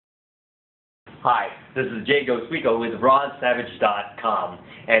Hi, this is Jay Gosuico with RodSavage.com,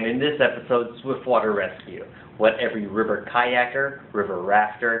 and in this episode, Swiftwater Rescue, what every river kayaker, river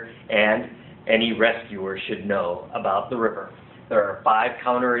rafter, and any rescuer should know about the river. There are 5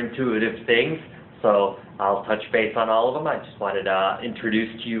 counterintuitive things, so I'll touch base on all of them. I just wanted to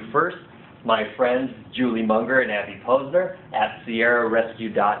introduce to you first my friends Julie Munger and Abby Posner at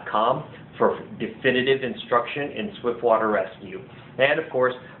SierraRescue.com for definitive instruction in Swiftwater Rescue. And of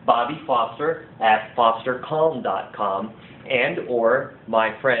course, Bobby Foster at FosterCalm.com, and or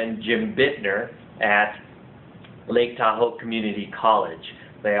my friend Jim Bittner at Lake Tahoe Community College.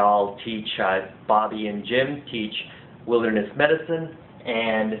 They all teach, Bobby and Jim teach wilderness medicine,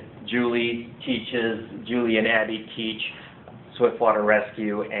 and Julie and Abby teach Swiftwater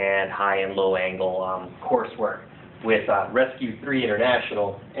Rescue and high and low angle coursework with Rescue 3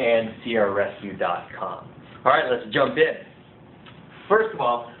 International and SierraRescue.com. All right, let's jump in. First of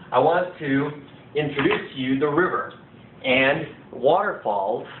all, I want to introduce to you the river. And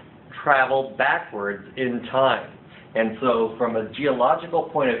waterfalls travel backwards in time. And so from a geological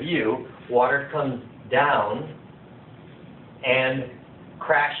point of view, water comes down and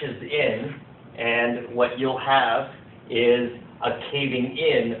crashes in, and what you'll have is a caving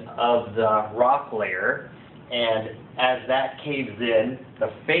in of the rock layer, and as that caves in,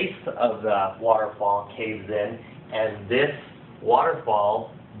 the face of the waterfall caves in, and this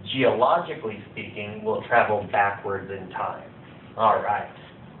waterfall, geologically speaking, will travel backwards in time. All right.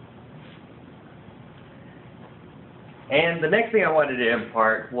 And the next thing I wanted to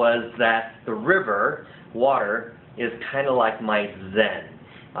impart was that the river, water, is kind of like my Zen.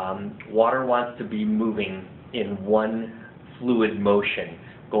 Water wants to be moving in one fluid motion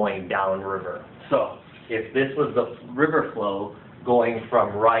going downriver. So, if this was the river flow going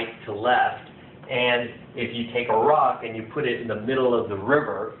from right to left, and if you take a rock and you put it in the middle of the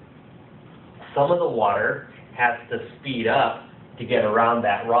river, some of the water has to speed up to get around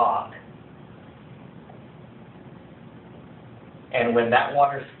that rock. And when that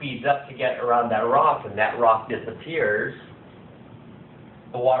water speeds up to get around that rock and that rock disappears,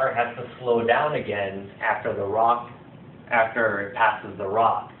 the water has to slow down again after it passes the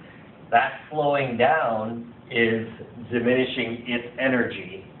rock. That slowing down is diminishing its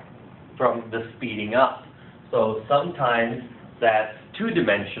energy from the speeding up. So sometimes that's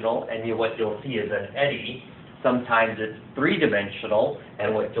 2-dimensional, and what you'll see is an eddy. Sometimes it's 3-dimensional,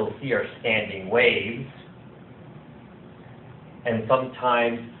 and what you'll see are standing waves. And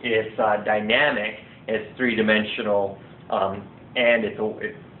sometimes it's dynamic, it's 3-dimensional, and it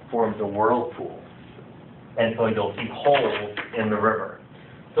forms a whirlpool. And so you'll see holes in the river.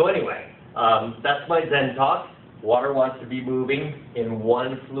 So anyway, that's my Zen talk. Water wants to be moving in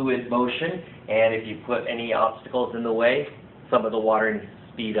one fluid motion, and if you put any obstacles in the way, some of the water needs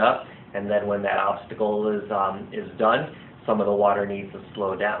to speed up, and then when that obstacle is done, some of the water needs to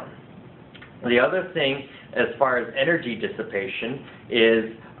slow down. The other thing, as far as energy dissipation,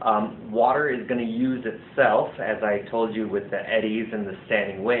 is water is going to use itself, as I told you with the eddies and the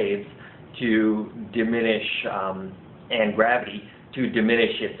standing waves, to diminish, and gravity, to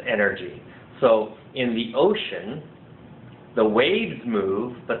diminish its energy. So in the ocean, the waves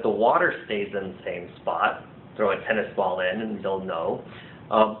move, but the water stays in the same spot. Throw a tennis ball in and you'll know.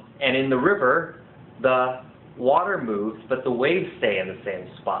 And in the river, the water moves, but the waves stay in the same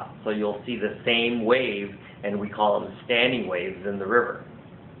spot. So you'll see the same wave, and we call them standing waves in the river.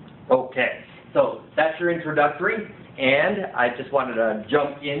 Okay, so that's your introductory, and I just wanted to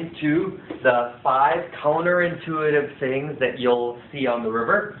jump into the 5 counterintuitive things that you'll see on the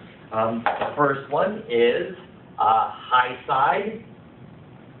river. The first one is high side,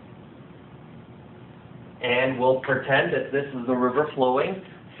 and we'll pretend that this is the river flowing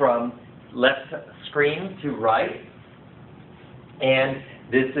from left screen to right, and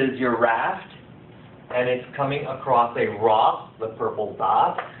this is your raft, and it's coming across a rock. The purple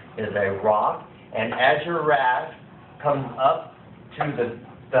dot is a rock, and as your raft comes up to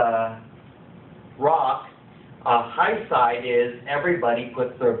the rock, high side is everybody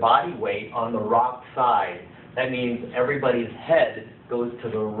puts their body weight on the rock side. That means everybody's head goes to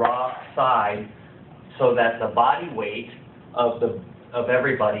the rock side so that the body weight of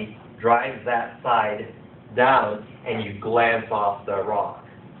everybody drives that side down and you glance off the rock.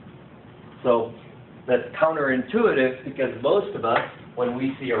 So that's counterintuitive because most of us, when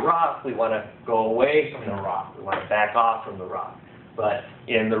we see a rock, we want to go away from the rock. We want to back off from the rock. But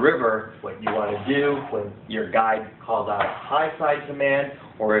in the river, what you want to do when your guide calls out a high side command,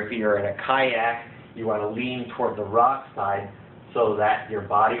 or if you're in a kayak, you want to lean toward the rock side so that your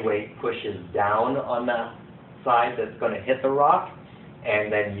body weight pushes down on the side that's going to hit the rock,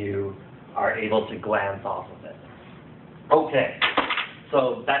 and then you are able to glance off of it. Okay,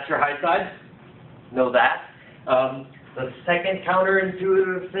 so that's your high side. Know that. The second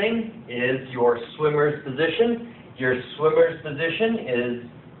counterintuitive thing is your swimmer's position. Your swimmer's position is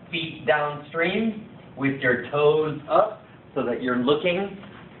feet downstream with your toes up so that you're looking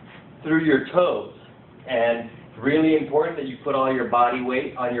through your toes. And really important that you put all your body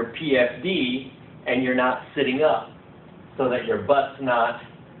weight on your PFD and you're not sitting up so that your butt's not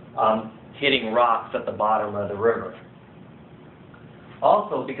hitting rocks at the bottom of the river.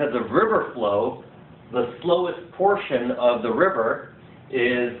 Also, because of river flow, the slowest portion of the river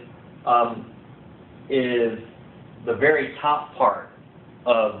is the very top part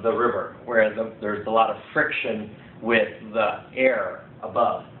of the river, where there's a lot of friction with the air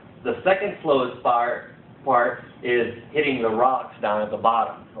above. The second slowest part is hitting the rocks down at the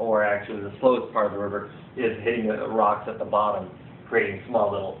bottom, or actually the slowest part of the river is hitting the rocks at the bottom, creating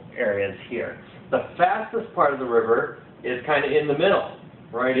small little areas here. The fastest part of the river is kind of in the middle,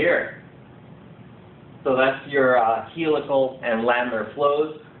 right here. So that's your helical and laminar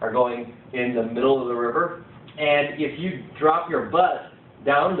flows are going in the middle of the river. And if you drop your butt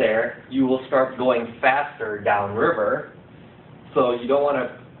down there, you will start going faster downriver. So you don't want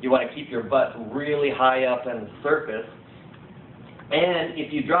to. You want to keep your butt really high up on the surface. And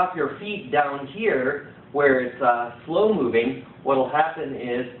if you drop your feet down here, where it's slow moving, what will happen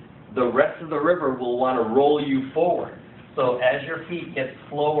is the rest of the river will want to roll you forward. So as your feet get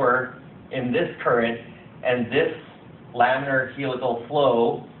slower in this current, and this laminar helical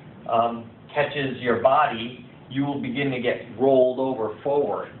flow catches your body, you will begin to get rolled over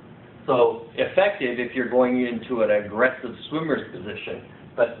forward. So effective if you're going into an aggressive swimmer's position,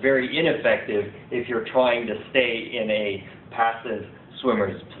 but very ineffective if you're trying to stay in a passive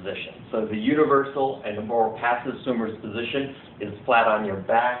swimmer's position. So the universal and the more passive swimmer's position is flat on your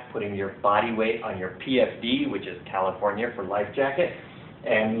back, putting your body weight on your PFD, which is California for life jacket,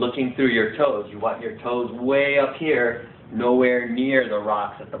 and looking through your toes. You want your toes way up here, nowhere near the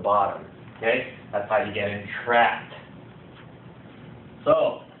rocks at the bottom. Okay? That's how you get entrapped.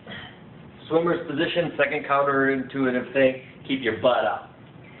 So, swimmer's position, second counterintuitive thing, keep your butt up.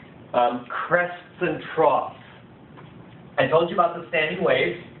 Crests and troughs. I told you about the standing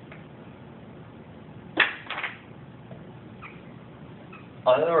waves.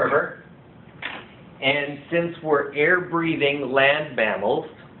 On the river. And since we're air-breathing land mammals,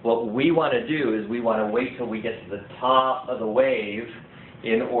 what we want to do is we want to wait till we get to the top of the wave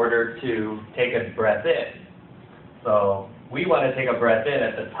in order to take a breath in. So we want to take a breath in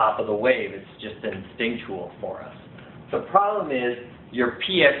at the top of the wave. It's just instinctual for us. The problem is your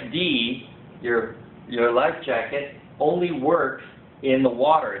PFD, your life jacket, only works in the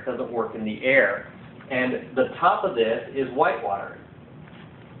water. It doesn't work in the air. And the top of this is whitewater.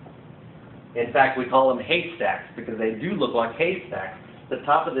 In fact, we call them haystacks because they do look like haystacks. The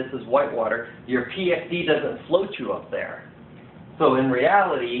top of this is whitewater. Your PFD doesn't float you up there. So in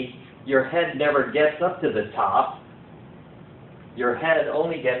reality, your head never gets up to the top. Your head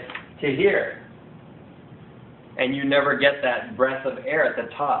only gets to here. And you never get that breath of air at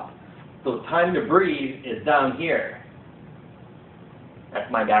the top. So time to breathe is down here. That's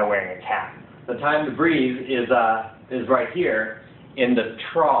my guy wearing a cap. The time to breathe is right here in the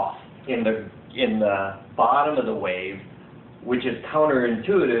trough, in the bottom of the wave, which is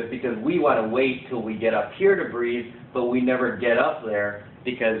counterintuitive because we want to wait till we get up here to breathe, but we never get up there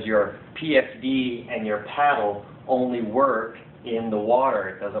because your PFD and your paddle only work in the water.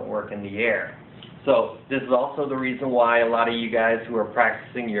 It doesn't work in the air. So this is also the reason why a lot of you guys who are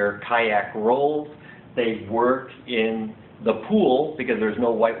practicing your kayak rolls, they work in the pool because there's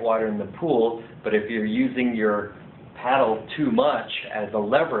no white water in the pool, but if you're using your paddle too much as a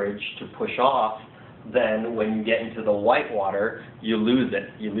leverage to push off, then when you get into the white water, you lose it.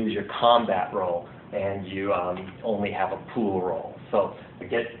 You lose your combat roll, and you only have a pool roll. So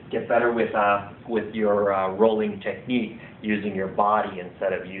get better with your rolling technique, using your body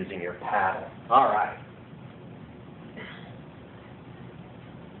instead of using your paddle. All right.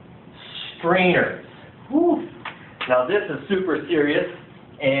 Strainers. Whew. Now this is super serious,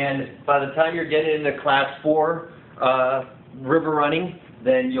 and by the time you're getting into Class 4 river running,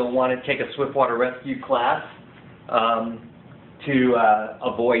 then you'll want to take a Swiftwater rescue class to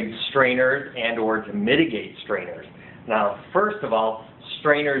avoid strainers and or to mitigate strainers. Now, first of all,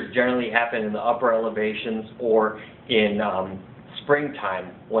 strainers generally happen in the upper elevations or in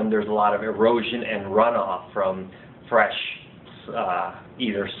springtime when there's a lot of erosion and runoff from fresh,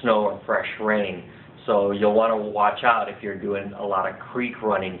 either snow or fresh rain. So you'll want to watch out if you're doing a lot of creek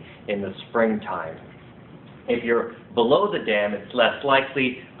running in the springtime. If you're below the dam, it's less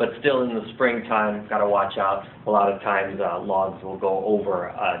likely, but still in the springtime, got to watch out. A lot of times logs will go over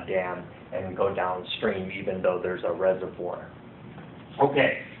a dam and go downstream even though there's a reservoir.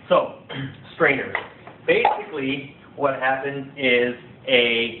 Okay, so strainers. Basically, what happens is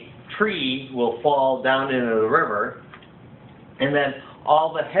a tree will fall down into the river, and then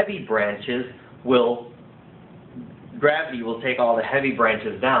all the heavy branches gravity will take all the heavy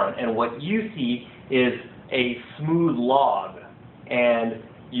branches down, and what you see is a smooth log, and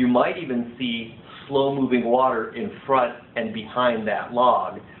you might even see slow-moving water in front and behind that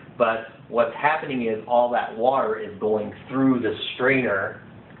log. But what's happening is all that water is going through the strainer,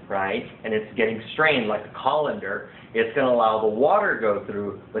 right? And it's getting strained like a colander. It's going to allow the water to go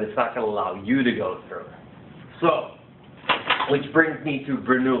through, but it's not going to allow you to go through. So, which brings me to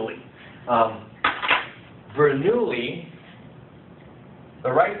Bernoulli. Bernoulli, the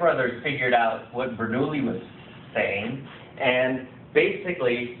Wright brothers figured out what Bernoulli was saying, and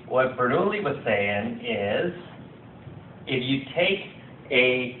basically what Bernoulli was saying is, if you take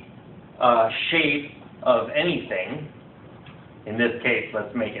a shape of anything, in this case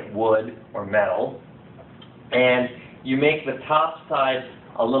let's make it wood or metal, and you make the top side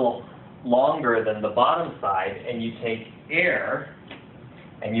a little longer than the bottom side, and you take air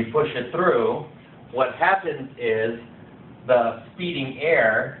and you push it through, what happens is the speeding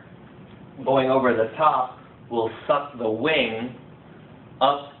air going over the top will suck the wing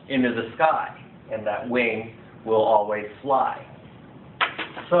up into the sky, and that wing will always fly.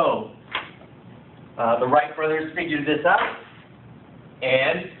 So the Wright brothers figured this out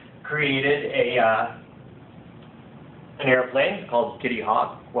and created an airplane called Kitty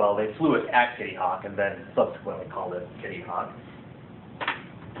Hawk. Well, they flew it at Kitty Hawk and then subsequently called it Kitty Hawk.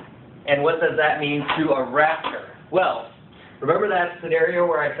 And what does that mean to a rafter? Well, remember that scenario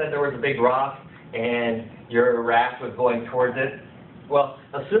where I said there was a big rock and your raft was going towards it? Well,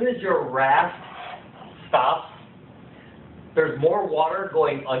 as soon as your raft stops, there's more water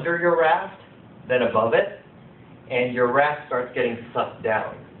going under your raft than above it, and your raft starts getting sucked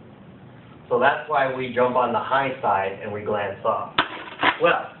down. So that's why we jump on the high side and we glance off.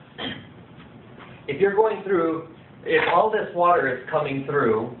 Well, if you're going through, if all this water is coming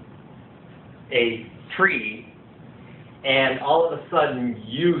through a tree and all of a sudden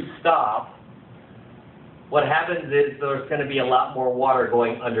you stop, what happens is there's going to be a lot more water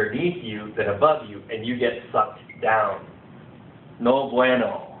going underneath you than above you, and you get sucked down. No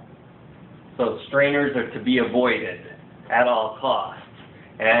bueno. So strainers are to be avoided at all costs.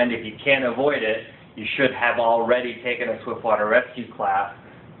 And if you can't avoid it, you should have already taken a Swiftwater rescue class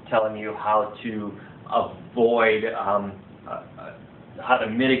telling you how to avoid, how to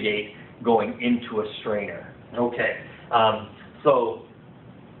mitigate going into a strainer. Okay, so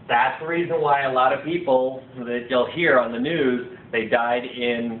that's the reason why a lot of people that you'll hear on the news, they died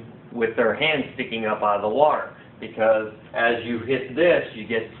with their hands sticking up out of the water. Because as you hit this, you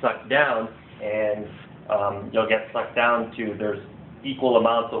get sucked down, and you'll get sucked down to, there's equal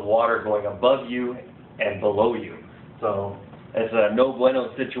amounts of water going above you and below you. So it's a no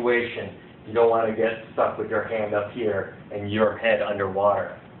bueno situation. You don't want to get stuck with your hand up here and your head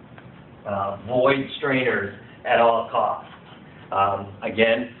underwater. Avoid strainers at all costs.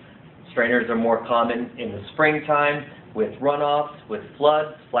 Again, strainers are more common in the springtime with runoffs, with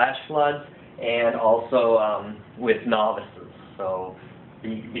floods, flash floods, and also with novices. So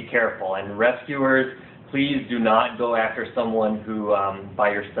be careful. And rescuers, please do not go after someone who,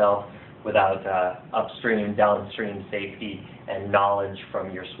 by yourself, without upstream, downstream safety and knowledge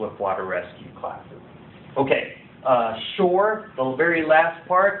from your Swiftwater rescue classes. Okay, shore, the very last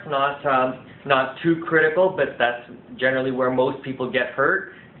part, not too critical, but that's generally where most people get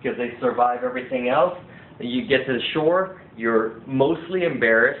hurt because they survive everything else. You get to the shore, you're mostly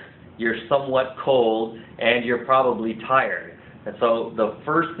embarrassed, you're somewhat cold, and you're probably tired. And so the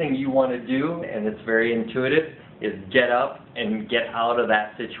first thing you want to do, and it's very intuitive, is get up and get out of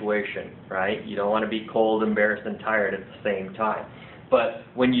that situation, right? You don't want to be cold, embarrassed, and tired at the same time. But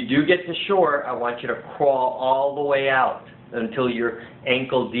when you do get to shore, I want you to crawl all the way out until you're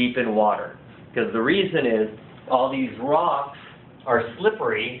ankle deep in water. Because the reason is all these rocks are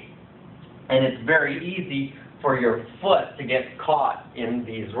slippery, and it's very easy for your foot to get caught in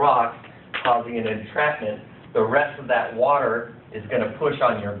these rocks, causing an entrapment. The rest of that water is going to push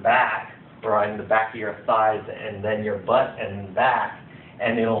on your back, or on the back of your thighs, and then your butt and back,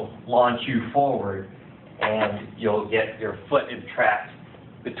 and it'll launch you forward, and you'll get your foot entrapped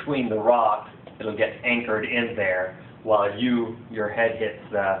between the rocks. It'll get anchored in there while your head hits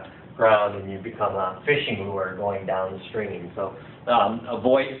the ground and you become a fishing lure going downstream. So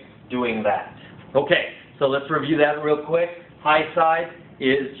avoid doing that. Okay, So let's review that real quick. High side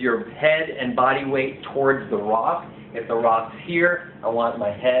is your head and body weight towards the rock. If the rock's here, I want my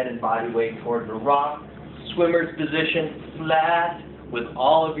head and body weight towards the rock. Swimmer's position, flat, with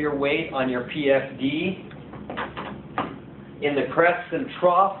all of your weight on your PFD. In the crest and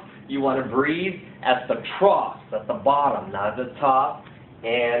trough, you want to breathe at the trough, at the bottom, not at the top.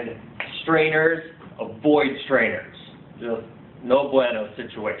 And strainers, avoid strainers. Just no bueno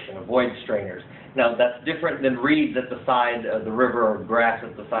situation. Avoid strainers. Now, that's different than reeds at the side of the river or grass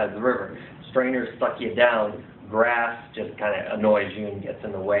at the side of the river. Strainers suck you down. Grass just kind of annoys you and gets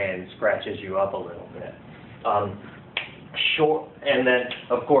in the way and scratches you up a little bit. Shore, and then,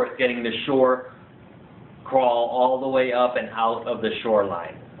 of course, getting to shore, crawl all the way up and out of the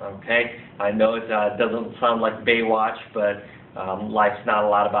shoreline. Okay? I know it doesn't sound like Baywatch, but life's not a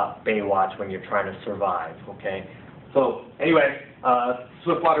lot about Baywatch when you're trying to survive. Okay? So, anyway,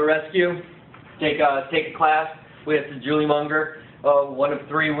 Swiftwater Rescue, take a class with Julie Munger, one of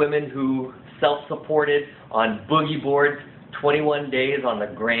 3 women who self-supported on boogie boards 21 days on the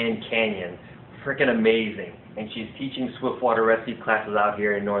Grand Canyon. Freaking amazing. And she's teaching Swiftwater Rescue classes out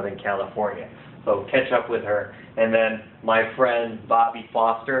here in Northern California. So catch up with her. And then my friend Bobby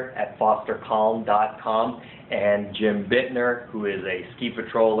Foster at fostercalm.com and Jim Bittner, who is a ski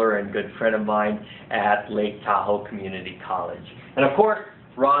patroller and good friend of mine at Lake Tahoe Community College. And of course,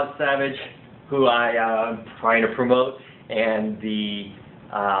 Roz Savage, who I am trying to promote, and the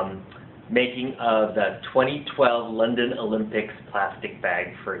making of the 2012 London Olympics plastic bag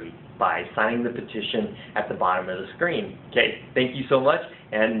free by signing the petition at the bottom of the screen. Okay, thank you so much,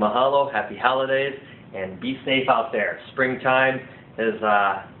 and mahalo, happy holidays, and be safe out there. Springtime is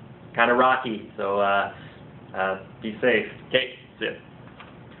kind of rocky, so be safe. Okay, that's it.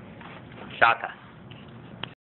 Shaka.